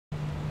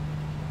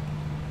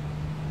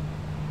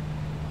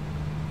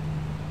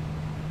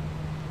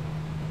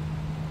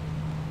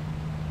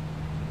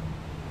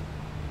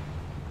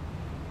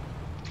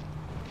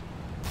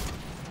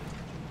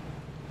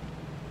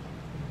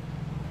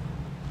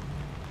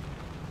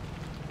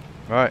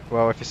Right,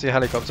 well if you see a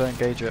helicopter,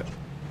 engage it.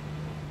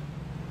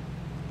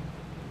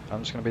 I'm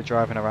just going to be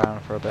driving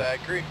around for a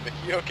bit. Green,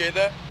 you okay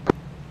there?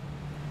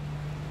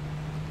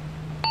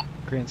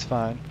 Green's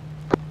fine.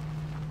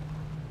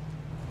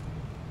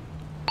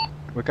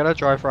 We're going to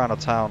drive around a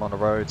town on the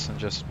roads and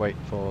just wait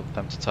for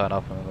them to turn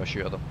up and then we'll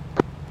shoot at them.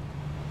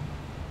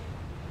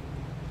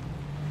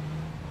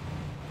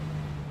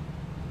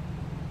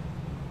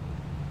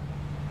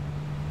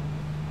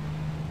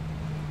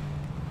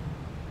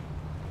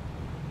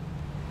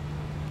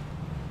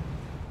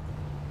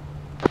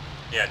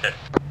 Yeah, I did.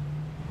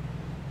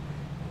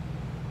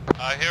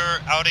 Here,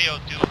 audio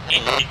do.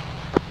 AT,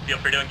 feel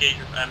free to engage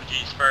with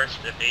MGs first.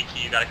 If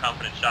AT you got a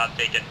confident shot,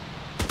 take it.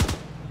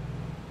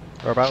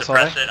 Whereabouts are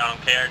Suppress they? it, I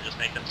don't care, just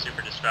make them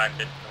super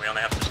distracted. We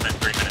only have to spend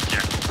 3 minutes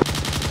here.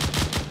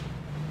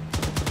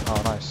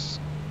 Oh, nice.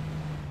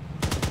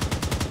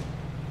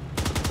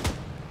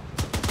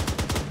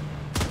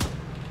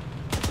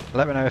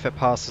 Let me know if it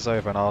passes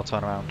over and I'll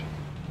turn around.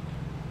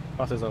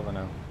 Passes over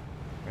now.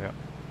 Yeah.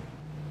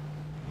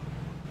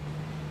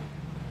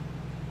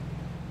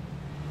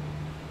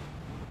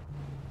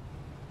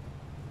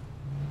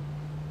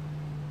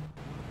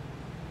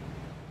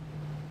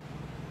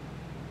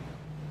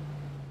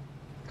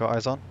 Got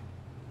eyes on?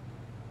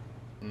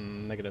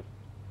 Negative.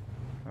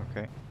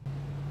 Okay.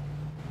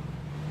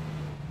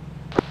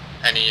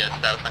 Any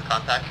status on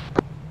contact?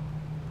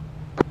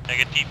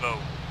 Negativo.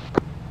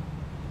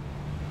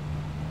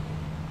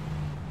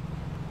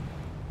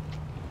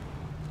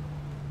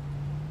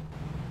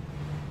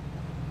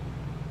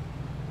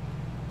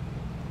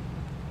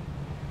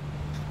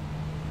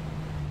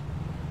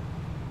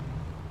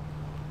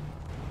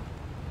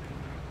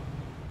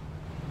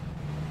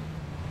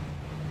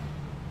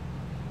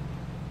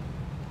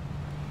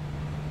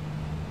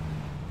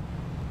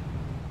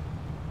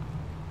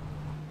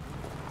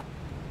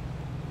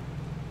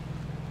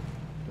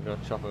 We've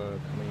got a chopper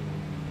coming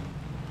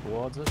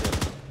towards us.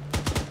 Yeah.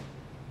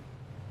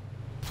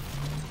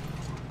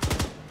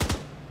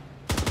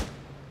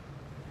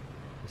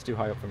 It's too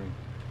high up for me.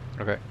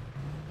 Okay.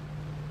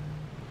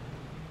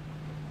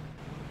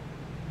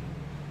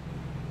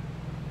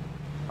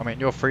 I mean,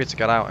 you're free to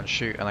get out and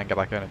shoot and then get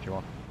back in if you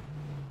want.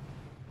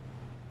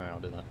 Alright, I'll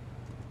do that.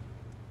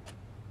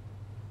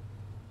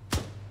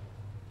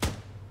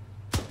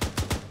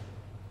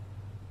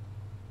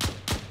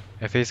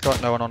 If he's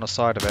got no one on the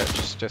side of it,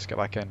 just get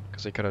back in,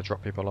 because he could have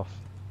dropped people off.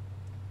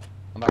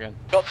 I'm back in.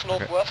 Shots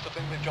northwest, I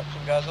think they've dropped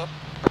some guys off.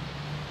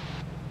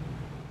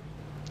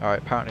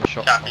 Alright, apparently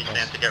shots Copy, northwest.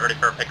 stand to get ready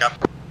for a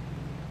pickup.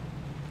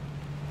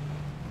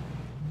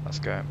 Let's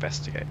go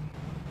investigate.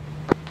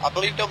 I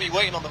believe they'll be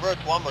waiting on the road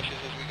to ambush us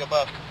as we go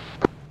back.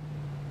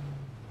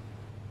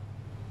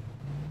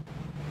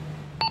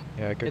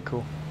 Yeah, good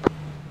call.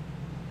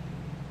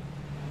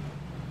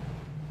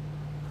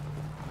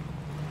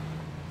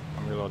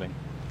 I'm reloading.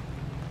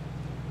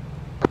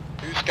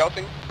 Who's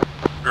scouting?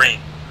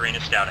 Green. Green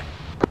is scouting.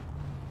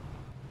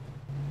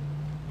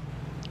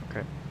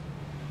 Okay.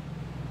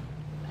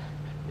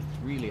 It's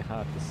really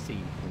hard to see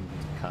when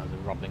these cars are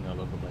rumbling all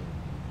over the place.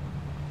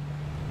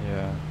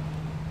 Yeah.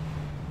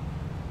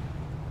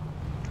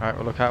 Alright,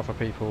 we'll look out for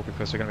people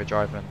because we're going to be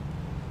driving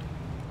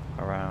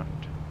around.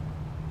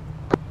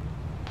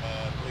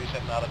 Police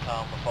heading out of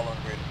town, we're following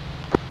Green.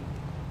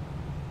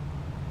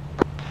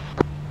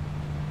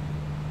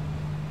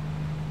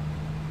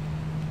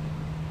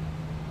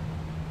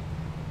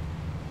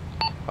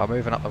 I'm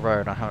moving up the road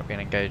and I haven't been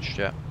engaged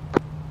yet.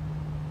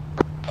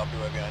 Copy,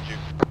 we're behind you.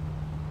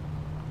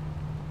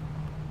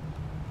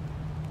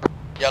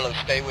 Yellow,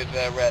 stay with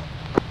red.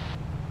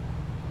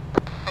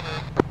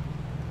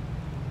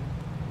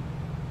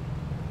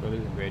 We're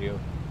losing radio.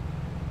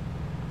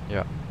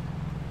 Yeah.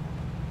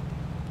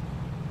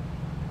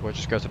 We'll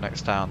just go to the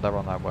next town, they're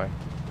on that way.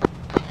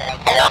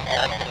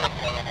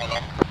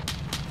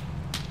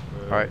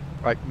 Right,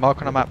 mark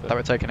on the map that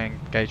we're taking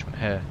engagement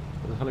here.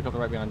 There's a helicopter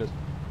right behind us.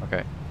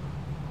 Okay.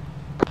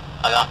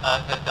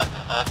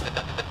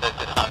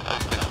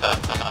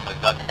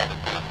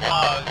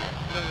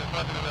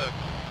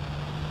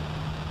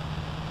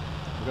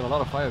 We've got a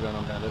lot of fire going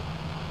on behind us.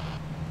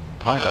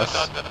 Behind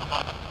us?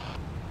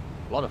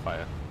 A lot of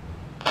fire.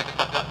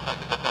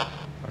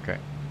 Okay.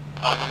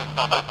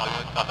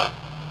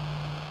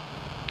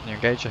 Can you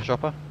engage the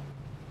chopper?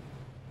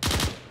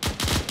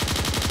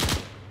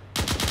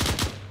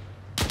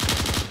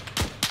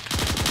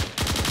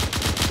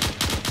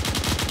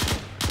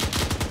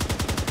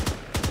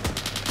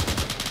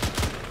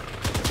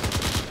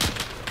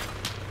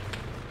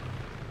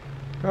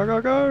 Go,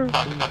 go, go!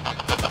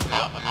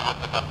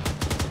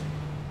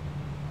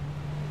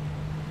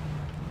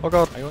 Oh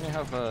god. I only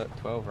have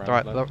 12 rounds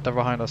Alright, left. they're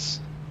behind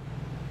us.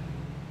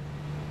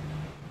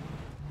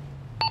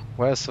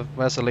 Where's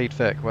the lead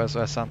Vic? Where's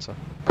Santa?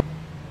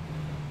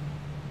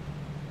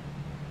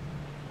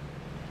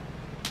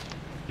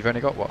 You've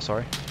only got what,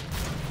 sorry?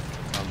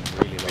 I'm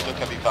really low. We look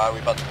heavy fire,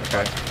 we've had them.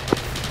 Okay.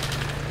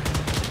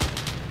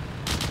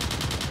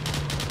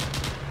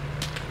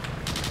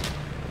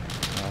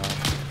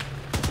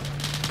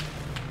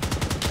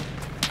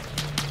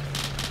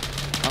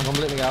 I'm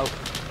completely out.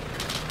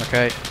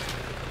 Okay,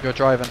 you're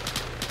driving.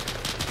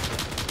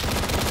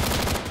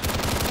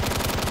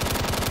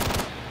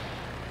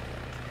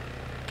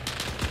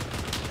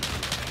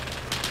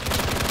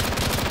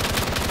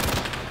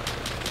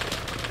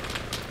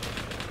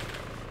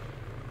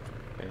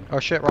 Oh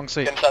shit, wrong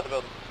seat. Get inside the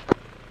building.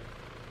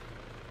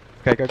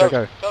 Okay, go,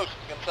 go. Toast,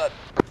 get inside.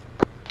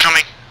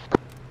 Coming.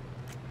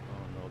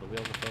 Oh no, the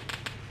wheels are fucked.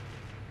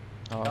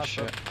 Oh That's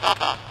shit.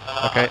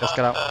 Okay, let's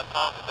get out.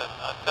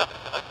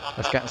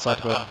 Let's get inside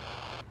the building.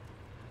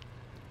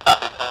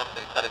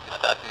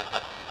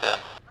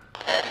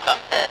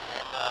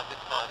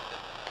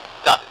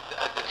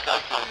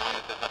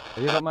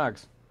 Have you got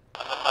mags?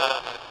 No,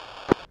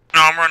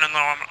 I'm running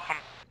low.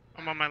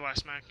 I'm on my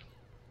last mag.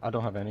 I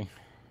don't have any.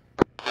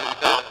 They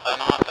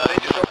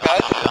just dropped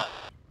guys.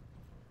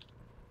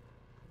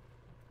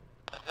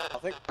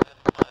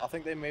 I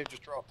think they may have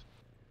just dropped.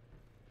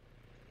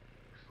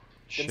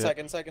 Shit. Get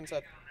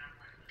inside.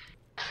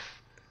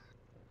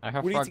 I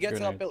have We need frag to get to that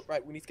grenades. building.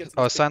 Right, we need to get to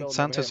Oh, this big building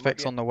Santa's over here.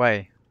 fix on the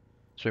way.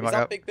 So we Is might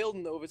that go... big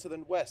building over to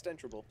the west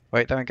entrable?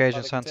 Wait, don't engage By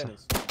in the Santa.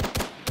 containers?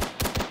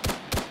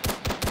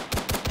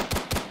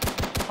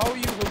 How are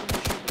you hoping to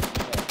shoot them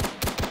from there?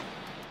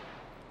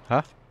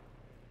 Huh?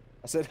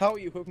 I said, how are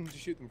you hoping to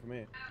shoot them from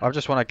here? I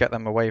just want to get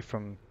them away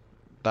from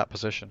that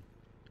position.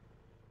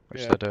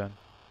 Which Yeah. they're doing.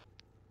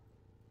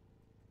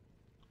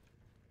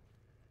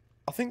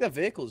 I think their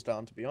vehicle's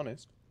down, to be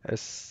honest.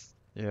 It's...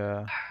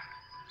 yeah.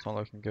 It's not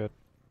looking good.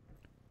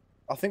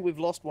 I think we've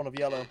lost one of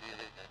yellow.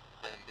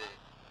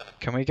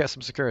 Can we get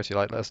some security?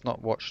 Like, let's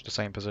not watch the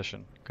same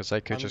position. Because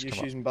they could And just you're come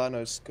up. using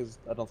banners, because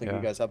I don't think you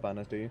Yeah. guys have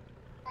banners, do you?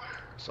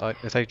 So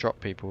if they drop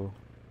people,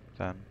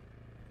 then...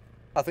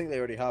 I think they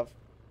already have.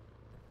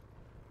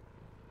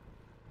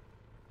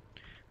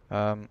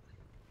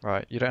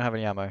 Right, you don't have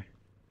any ammo.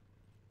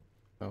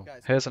 Oh.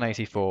 Guys, Here's an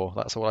 84.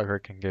 That's all I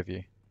can give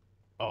you.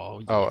 Oh,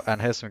 yes. Oh,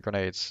 and here's some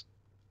grenades.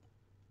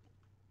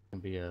 Can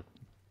be a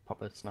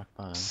proper snack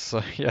pan.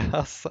 So yeah,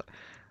 that's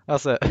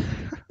it.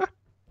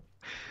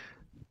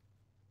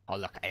 Oh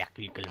look, I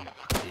actually killed him.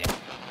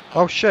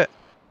 Oh shit!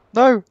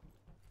 No!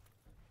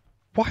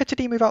 Why did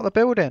he move out the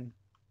building?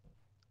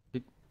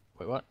 Wait,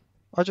 what?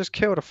 I just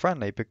killed a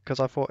friendly because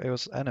I thought it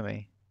was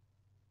enemy.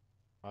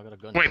 I got a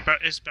gun. Wait,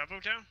 but is Bevo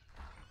down?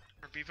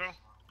 Or Bevo?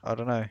 I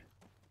don't know.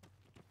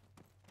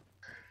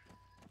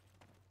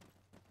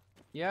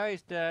 Yeah,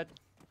 he's dead.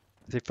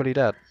 Is he fully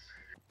dead?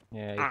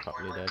 Yeah, he's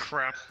probably dead.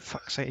 Crap.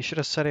 Fuck's sake! You should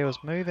have said he was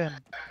moving.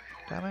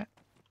 Damn it!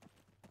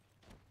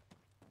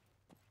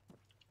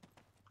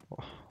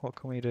 What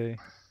can we do?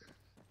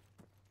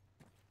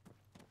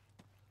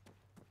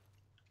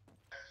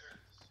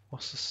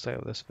 What's the state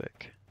of this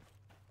Vic?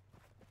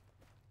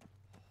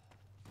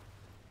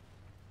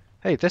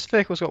 Hey, this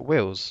vehicle's got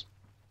wheels.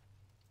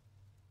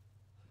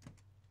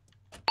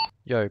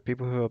 Yo,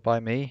 people who are by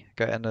me,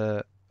 get in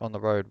the on the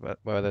road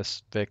where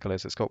this vehicle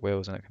is. It's got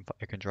wheels and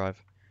it can drive.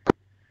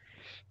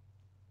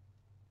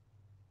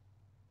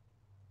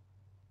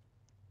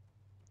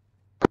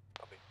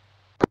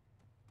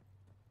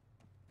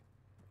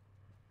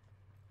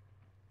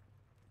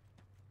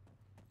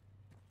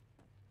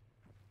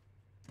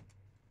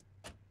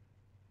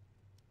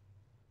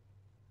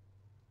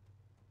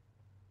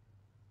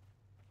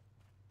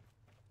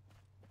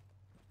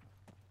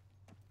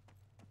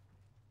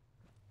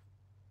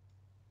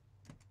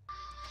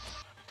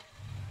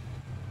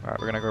 Alright,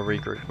 we're gonna go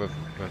regroup with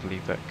Lee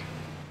Vic.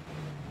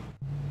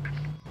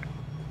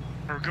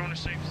 Are we going to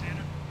save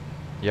Santa?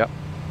 Yep.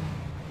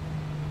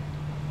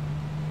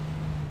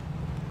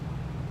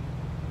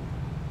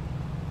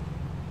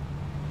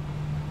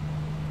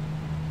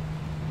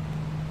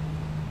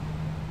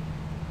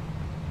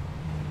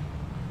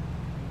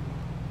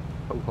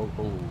 Ho ho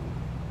ho.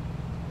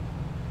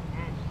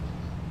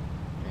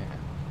 Yeah.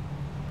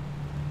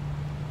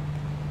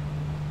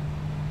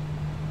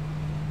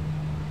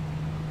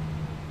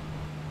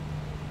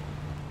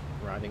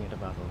 Riding into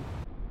battle.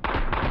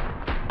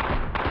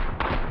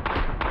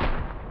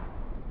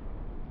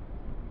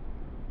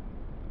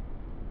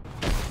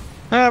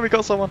 Ah, we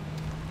got someone.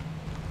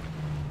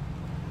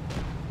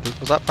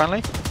 Was that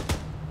friendly?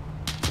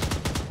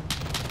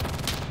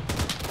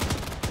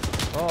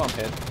 Oh, I'm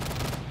hit.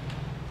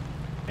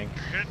 You're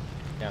hit?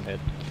 Yeah, I'm hit.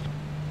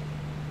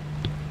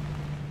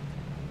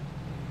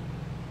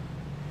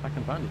 I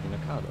can bandage in a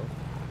car though.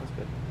 That's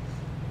good.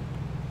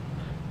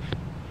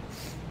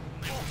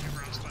 Oh, 2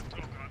 rounds left. Oh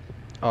god.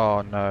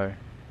 Oh no.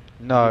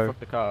 You No. fucked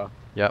the car.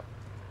 Yep.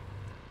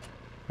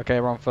 Okay,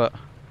 we're on foot.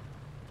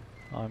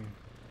 I'm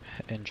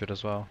injured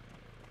as well.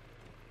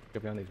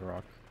 Get behind these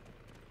rocks.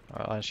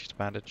 Alright, I just used a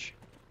bandage.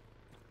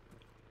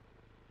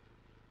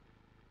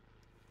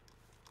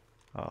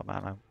 Oh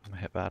man, I'm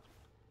hit bad.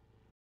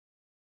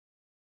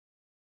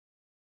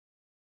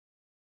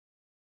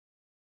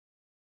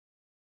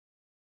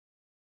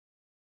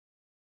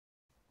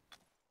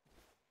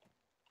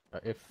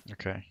 If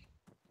Okay.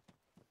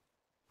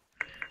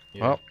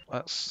 yeah. Well,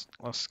 let's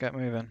get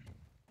moving.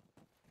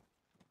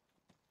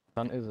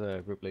 Hunt is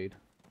a group lead.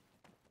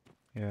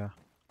 Yeah.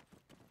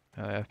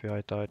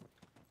 FBI died.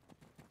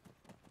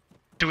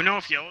 Do we know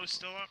if yellow's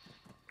still up?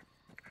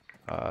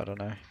 I don't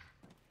know.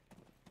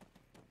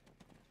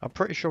 I'm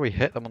pretty sure we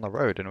hit them on the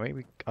road, didn't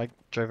we? I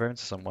drove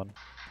into someone.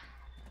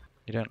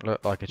 You don't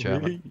look like a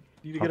German. Really?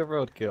 You get a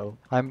roadkill.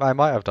 I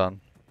might have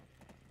done.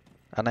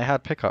 And they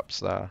had pickups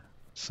there,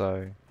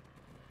 so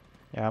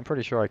yeah, I'm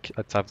pretty sure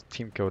I'd have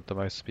team killed the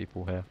most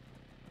people here.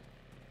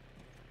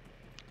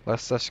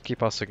 Let's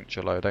keep our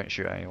signature low. Don't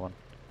shoot at anyone.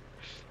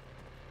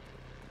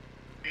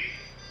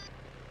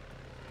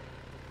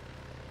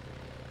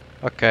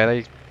 Okay,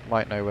 they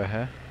might know we're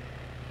here.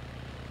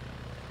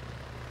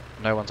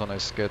 No one's on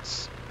those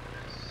skids.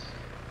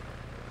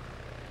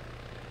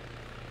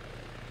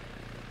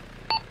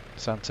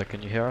 Santa,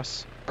 can you hear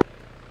us?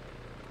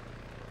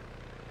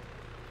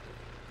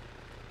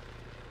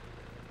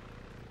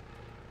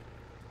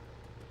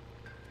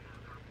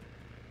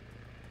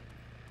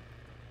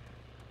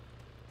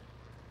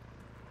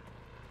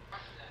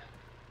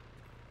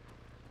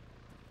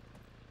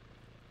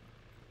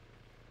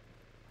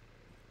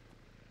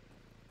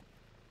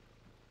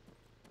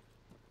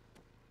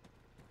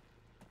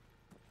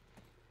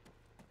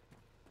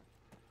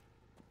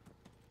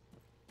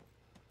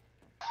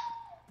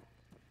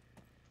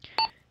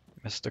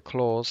 Mr.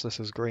 Claus, this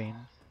is green.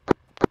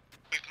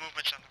 We've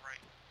movements on the right.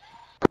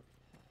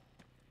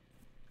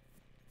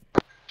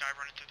 Guy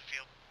running through the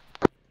field.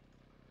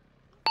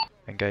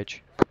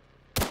 Engage.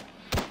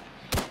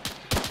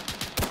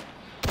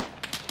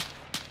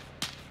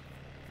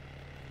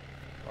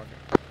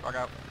 Frog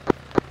out.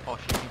 Oh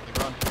shit, he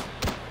can run.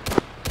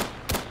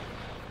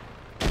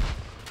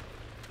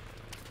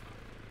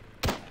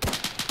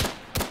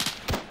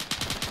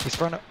 He's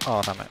thrown it.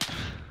 Oh, damn it.